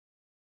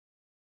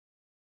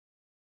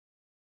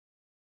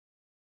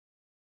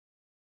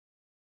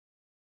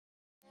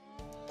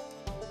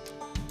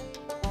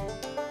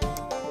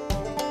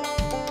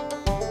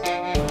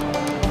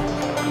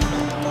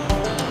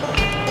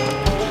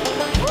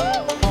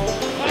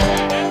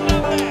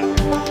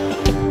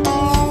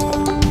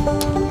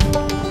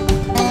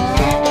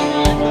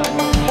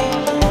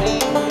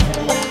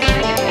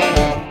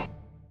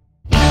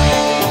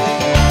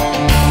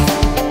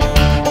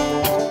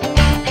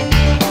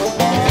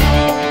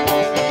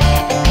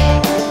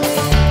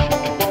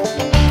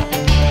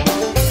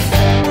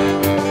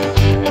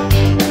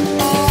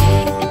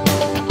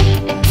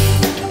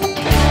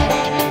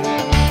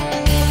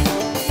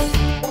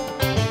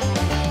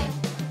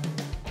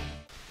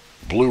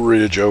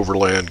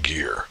overland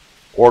gear.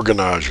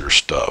 Organize your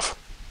stuff.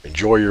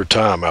 Enjoy your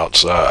time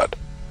outside.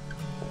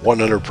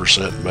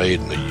 100% made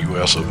in the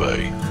US of A.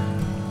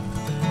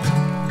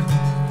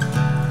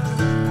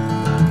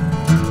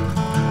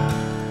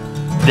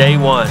 Day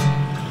one,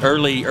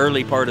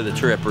 early part of the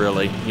trip,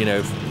 really. You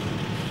know,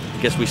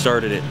 I guess we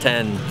started at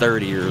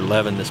 10:30 or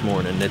 11 this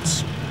morning.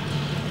 It's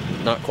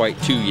not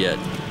quite 2 yet,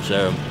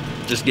 so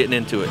just getting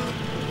into it.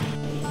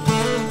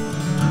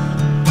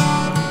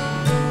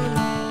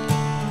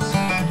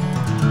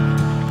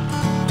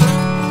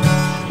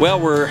 Well,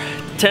 we're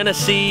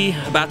Tennessee,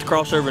 about to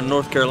cross over to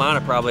North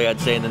Carolina probably, I'd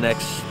say in the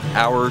next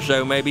hour or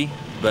so maybe,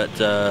 but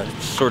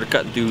sort of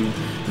cutting through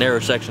a narrow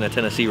section of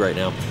Tennessee right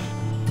now.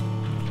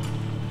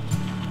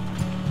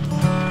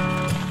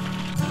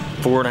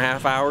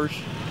 4.5 hours,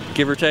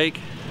 give or take.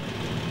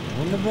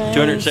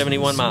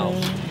 271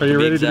 miles. Are you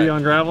ready to be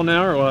on gravel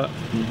now or what?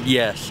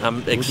 Yes,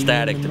 I'm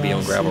ecstatic to be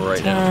on gravel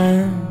right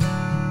now.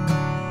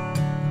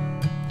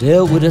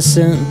 Dealt with a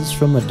sentence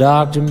from a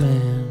doctor,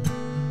 man.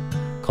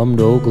 Come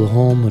to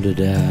Oklahoma to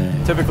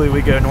die. Typically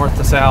we go north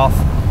to south,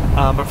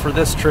 but for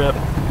this trip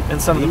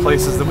and some of the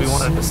places that we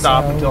wanted to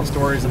stop and tell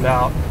stories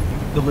about,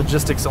 the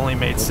logistics only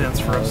made sense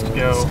for us to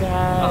go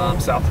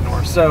south to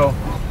north. So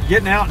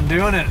getting out and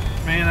doing it,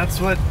 man, that's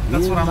what I'm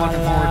looking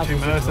forward to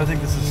most. I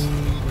think this is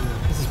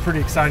pretty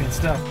exciting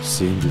stuff.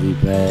 Seem to be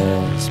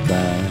passed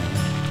by.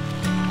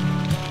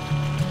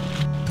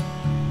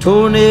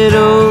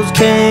 Tornadoes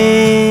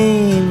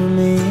came to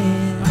me.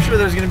 I'm sure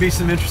there's going to be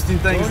some interesting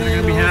things that are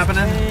going to be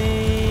happening.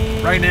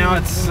 Right now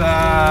it's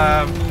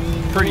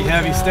pretty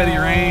heavy, steady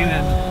rain,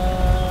 and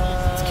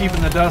it's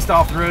keeping the dust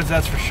off the roads,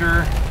 that's for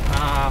sure.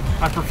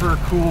 I prefer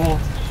cool,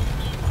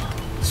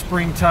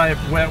 spring-type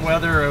wet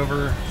weather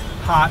over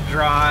hot,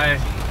 dry,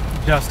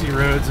 dusty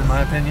roads, in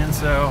my opinion.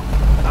 So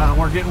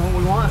we're getting what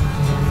we want.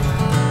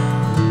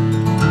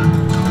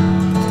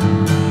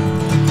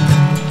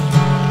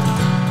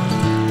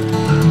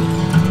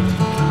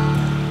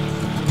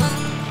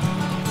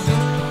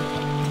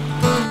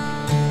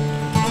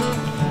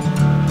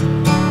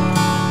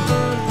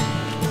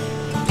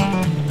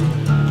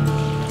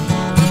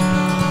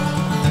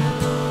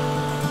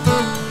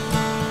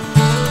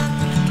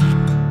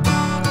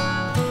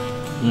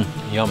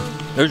 Yum.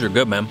 Those are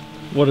good, man.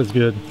 What is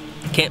good?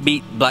 Can't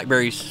beat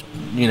blackberries,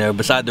 you know,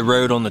 beside the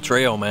road on the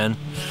trail, man.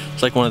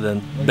 It's like one of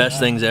the best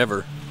things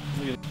ever.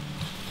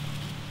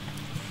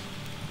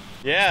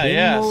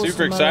 Yeah,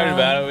 super excited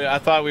about it. I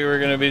thought we were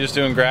going to be just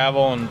doing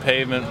gravel and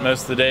pavement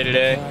most of the day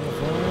today.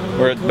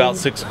 We're at about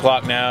 6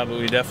 o'clock now, but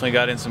we definitely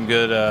got in some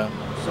good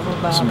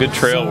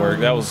trail work.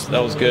 That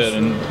was good,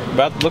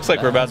 and looks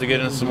like we're about to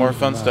get into some more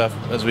fun stuff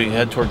as we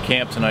head toward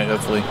camp tonight,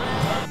 hopefully.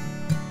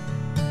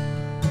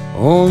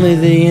 Only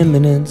the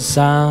imminent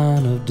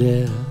sign of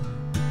death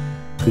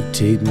could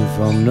take me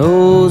from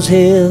those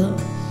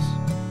hills.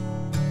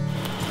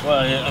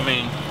 Well, yeah, I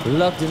mean,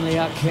 Reluctantly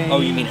I came. Oh,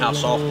 you mean how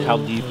soft? How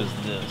deep is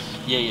this?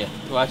 Yeah.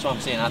 Well, that's what I'm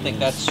saying. I think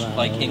that's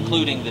like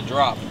including the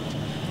drop.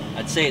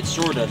 I'd say it's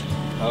sort of.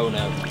 Oh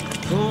no.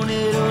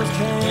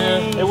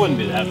 Yeah, it wouldn't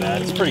be that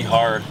bad. It's pretty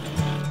hard.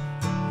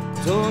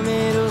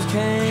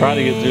 Try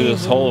to get through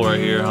this hole right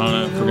here. I don't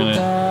know if we're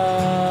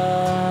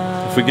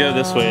gonna. If we go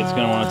this way, it's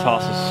gonna want to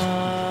toss us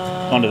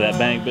onto that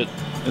bank, but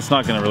it's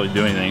not going to really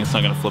do anything. It's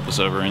not going to flip us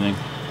over or anything.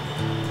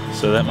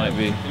 So that might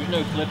be. There's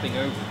no flipping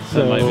over.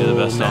 That might be the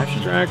best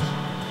option. Tracks?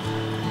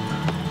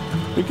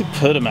 We could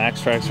put a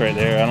max tracks right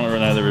there. I don't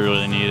know that we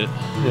really need it.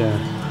 Yeah.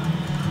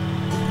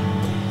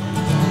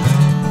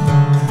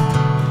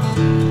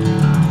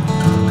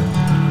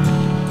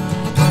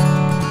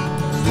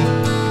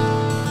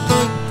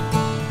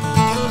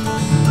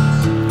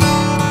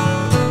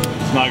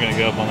 It's not going to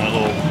go up on that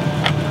little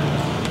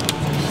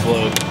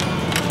slope.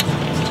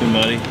 It's too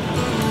muddy.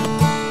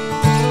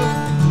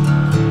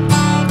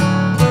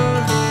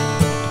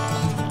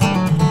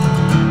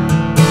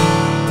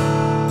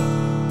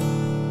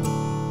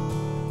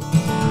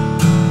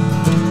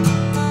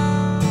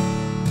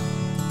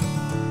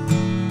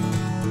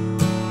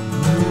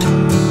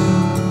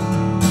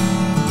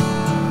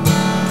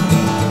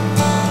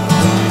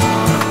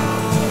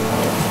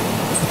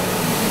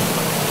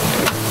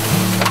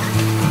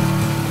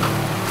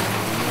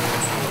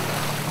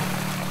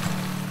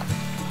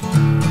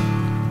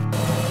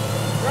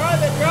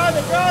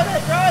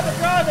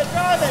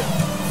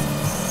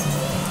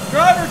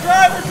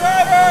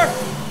 Driver!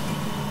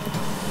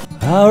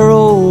 I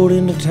rode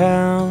into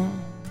town.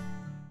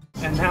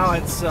 And now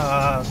it's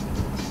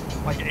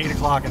like 8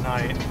 o'clock at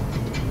night.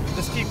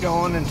 Just keep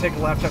going and take a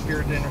left up here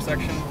at the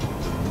intersection.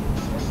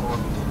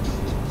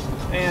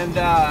 And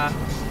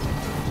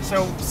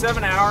so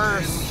 7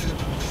 hours,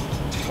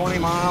 20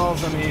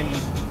 miles. I mean,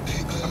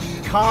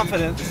 I'm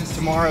confident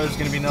tomorrow is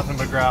going to be nothing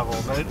but gravel,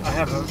 but I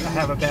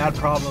have a bad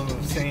problem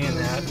of saying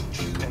that,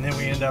 and then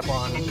we end up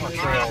on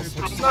trails,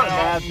 which is not a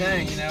bad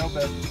thing, you know,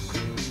 but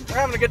we're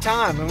having a good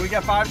time, and we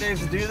got 5 days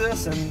to do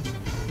this, and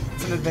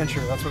it's an adventure.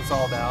 That's what it's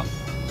all about.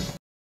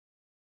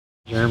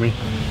 Jeremy?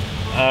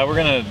 We're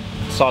gonna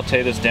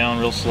saute this down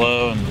real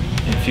slow and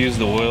infuse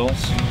the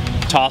oils.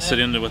 toss it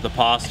into with the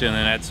pasta and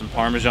then add some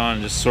Parmesan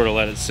and just sort of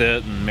let it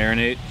sit and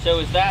marinate. So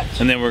is that?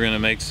 And then we're gonna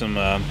make some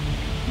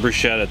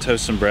bruschetta,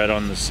 toast some bread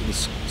on this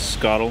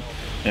scuttle,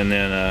 and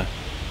then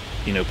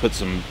you know, put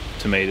some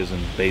tomatoes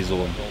and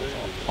basil and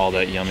all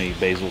that yummy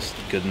basil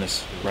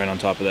goodness right on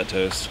top of that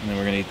toast. And then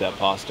we're gonna eat that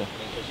pasta.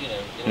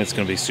 And it's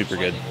gonna be super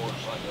good.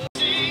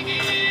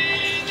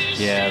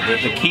 Yeah,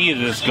 the key to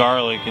this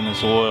garlic and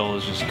this oil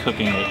is just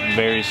cooking it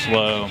very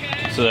slow,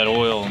 so that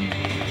oil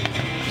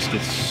just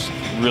gets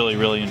really,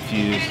 really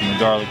infused, and the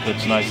garlic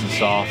cooks nice and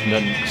soft and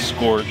doesn't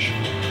scorch.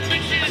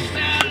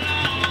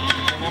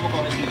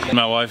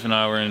 My wife and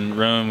I were in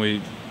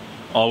Rome.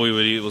 All we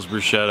would eat was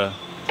bruschetta.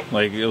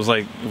 Like, it was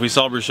like, if we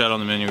saw bruschetta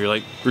on the menu, we were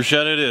like,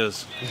 bruschetta it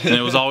is. And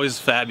it was always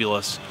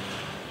fabulous.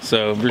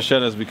 So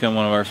bruschetta has become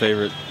one of our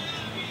favorite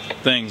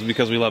things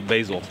because we love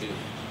basil.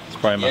 It's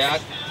probably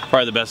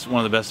probably the best,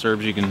 one of the best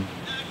herbs you can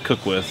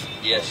cook with.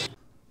 Yes.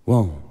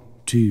 1,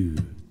 2,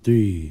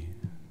 3.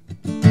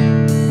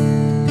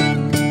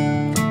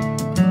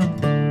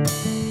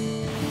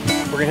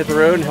 We're gonna hit the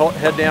road and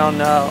head down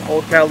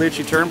Old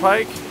Cataloochee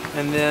Turnpike,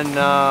 and then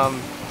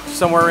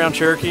somewhere around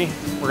Cherokee.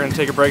 We're gonna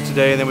take a break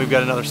today, and then we've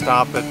got another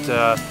stop at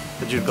the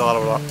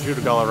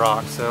Jutagala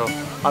Rock. So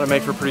ought to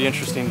make for a pretty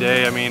interesting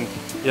day. I mean,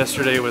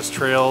 yesterday was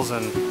trails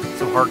and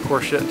some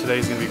hardcore shit, and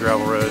today's gonna be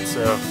gravel roads.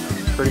 So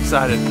pretty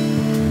excited.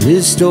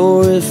 This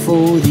story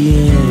for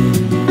the end.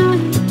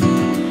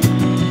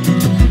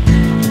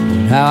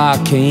 How I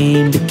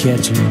came to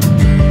catch him,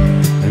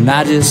 and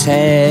I just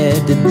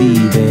had to be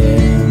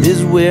there. This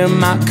is where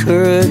my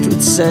courage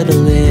would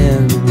settle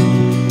in.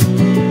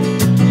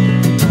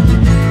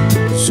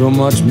 So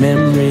much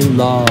memory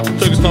lost.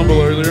 Took a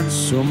stumble earlier.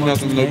 So much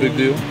Nothing, no big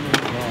deal.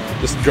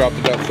 Just dropped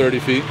about 30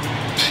 feet.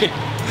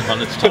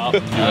 On its top.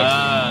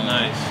 Ah,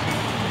 nice.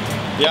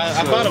 Yeah,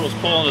 I thought it was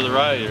pulling to the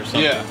right or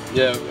something.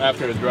 Yeah,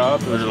 after it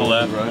dropped, it was to the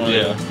left. right.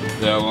 Yeah,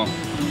 well,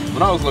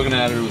 when I was looking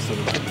at it, it was sort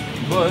of,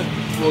 but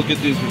we'll get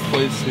these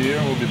replaced here,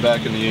 and we'll be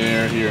back in the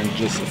air here in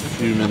just a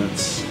few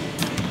minutes.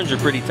 Drones are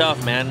pretty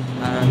tough, man.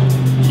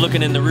 I was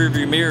looking in the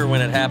rearview mirror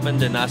when it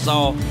happened, and I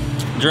saw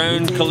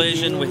drone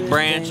collision with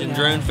branch, and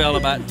drone fell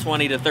about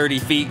 20 to 30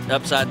 feet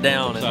upside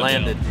down and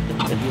landed.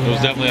 It was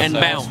definitely and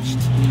bounced.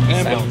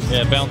 And bounced.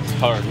 Yeah, it bounced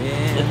hard.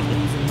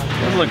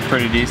 It looked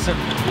pretty decent.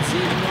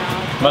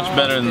 Much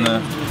better than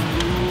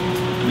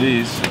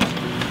these.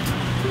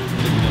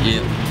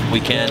 Yeah, we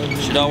can.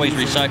 Should always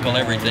recycle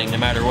everything, no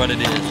matter what it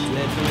is.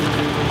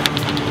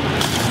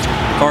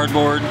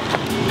 Cardboard,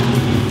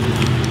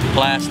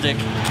 plastic,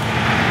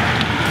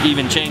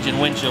 even changing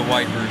windshield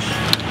wipers.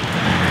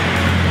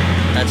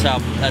 That's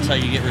how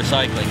you get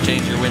recycling.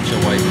 Change your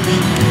windshield wipers.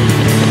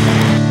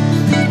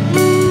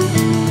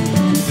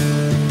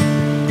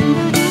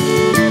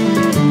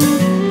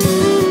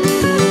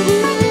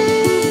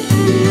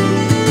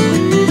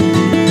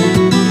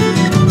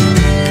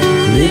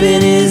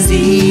 Living is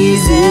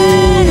easy.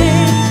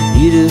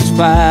 You just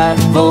fight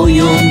for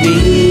your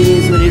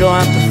needs when you don't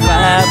have to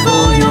fight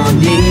for your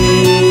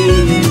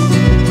needs.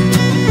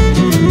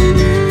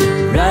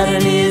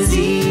 Riding is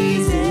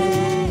easy.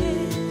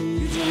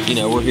 You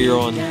know, we're here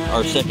on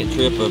our second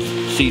trip of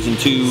season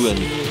 2, and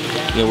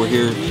you know, we're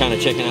here kind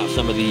of checking out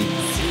some of the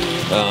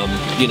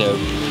you know,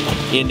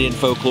 Indian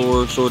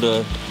folklore sort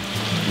of,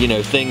 you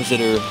know, things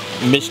that are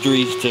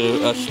mysteries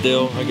to us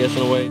still, I guess,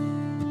 in a way.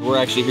 We're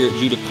actually here at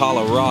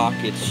Jutagala Rock.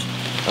 It's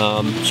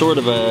sort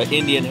of a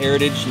Indian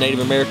heritage, Native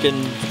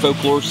American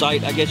folklore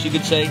site, I guess you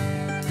could say.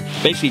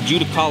 Basically,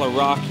 Jutagala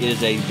Rock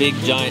is a big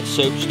giant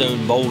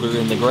soapstone boulder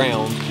in the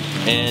ground,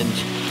 and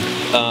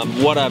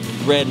what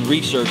I've read and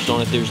researched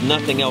on it, there's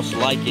nothing else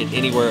like it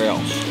anywhere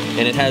else.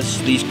 And it has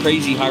these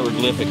crazy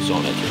hieroglyphics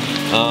on it.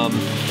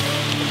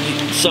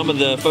 Some of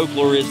the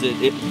folklore is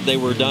that they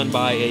were done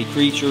by a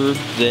creature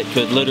that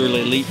could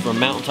literally leap from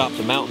mountaintop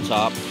to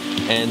mountaintop,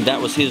 and that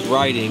was his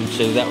writing.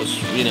 So that was,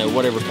 you know,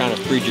 whatever kind of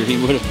creature he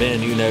would have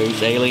been, who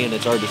knows, alien,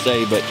 it's hard to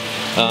say, but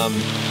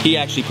he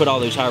actually put all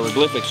those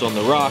hieroglyphics on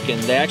the rock, and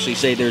they actually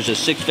say there's a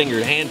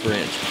 6-fingered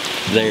handprint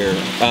there,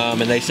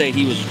 and they say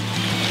he was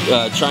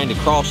trying to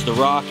cross the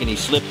rock, and he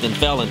slipped and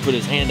fell and put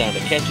his hand out to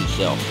catch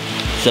himself.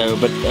 So,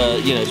 but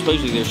you know,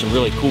 supposedly there's some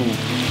really cool,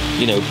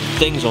 you know,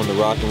 things on the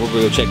rock, and we're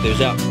going to go check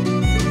those out.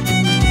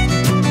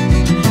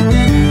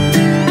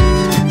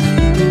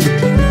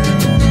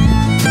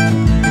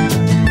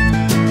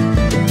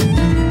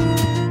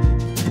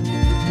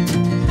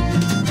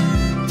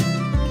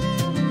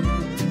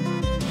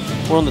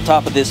 We're on the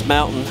top of this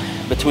mountain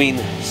between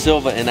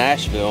Silva and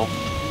Asheville,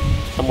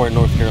 somewhere in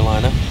North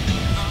Carolina.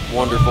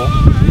 Wonderful.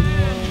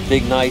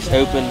 Big, nice,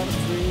 open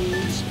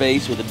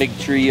space with a big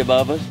tree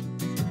above us.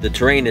 The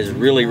terrain is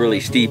really, really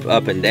steep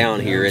up and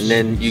down here, and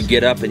then you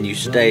get up and you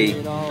stay,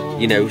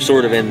 you know,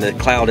 sort of in the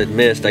clouded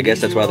mist. I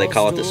guess that's why they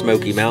call it the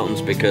Smoky Mountains,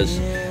 because,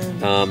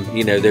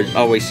 you know, there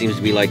always seems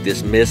to be like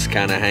this mist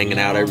kind of hanging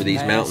out over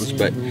these mountains,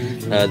 but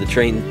the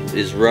terrain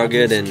is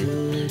rugged, and,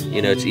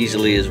 you know, it's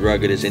easily as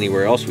rugged as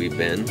anywhere else we've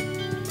been.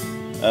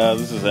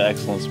 This is an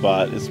excellent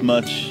spot. It's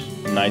much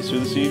nicer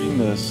this evening.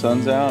 The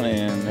sun's out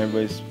and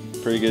everybody's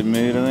pretty good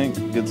mood, I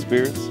think, good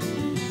spirits.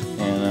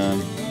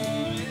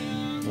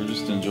 and we're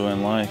just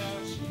enjoying life,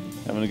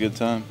 having a good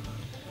time.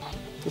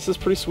 This is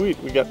pretty sweet.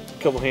 We got a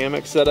couple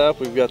hammocks set up.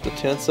 We've got the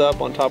tents up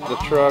on top of the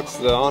trucks,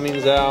 the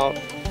awnings out.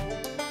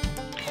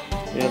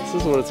 Yeah, this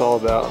is what it's all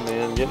about,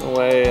 man. Getting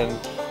away and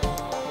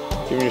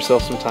giving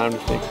yourself some time to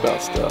think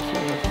about stuff.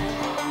 Man.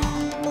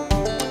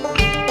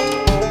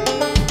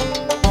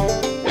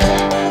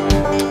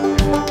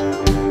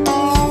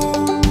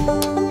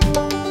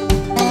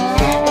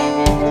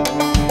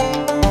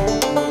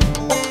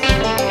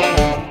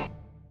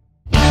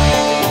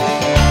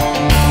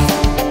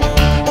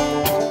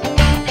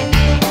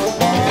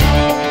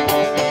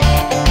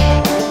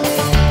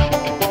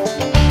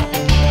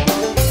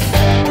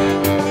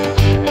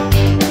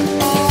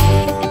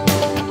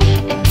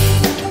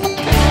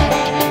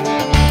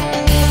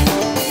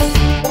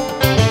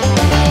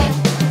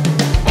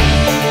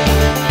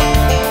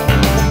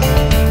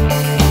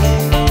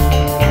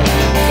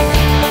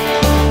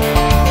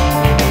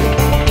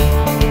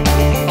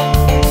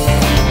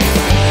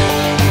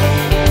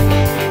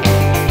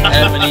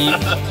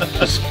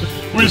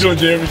 What are you doing,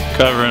 Jeremy?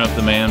 Covering up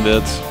the man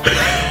bits.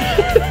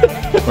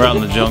 We're out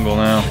in the jungle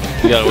now.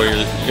 You gotta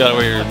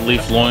wear your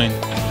leaf loin,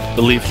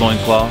 the leaf loin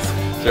cloth.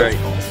 That's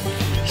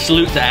right.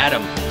 Salute to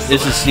Adam.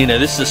 This is, you know,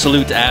 this is a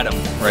salute to Adam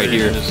right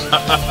here.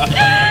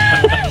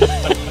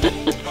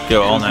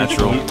 Go all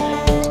natural.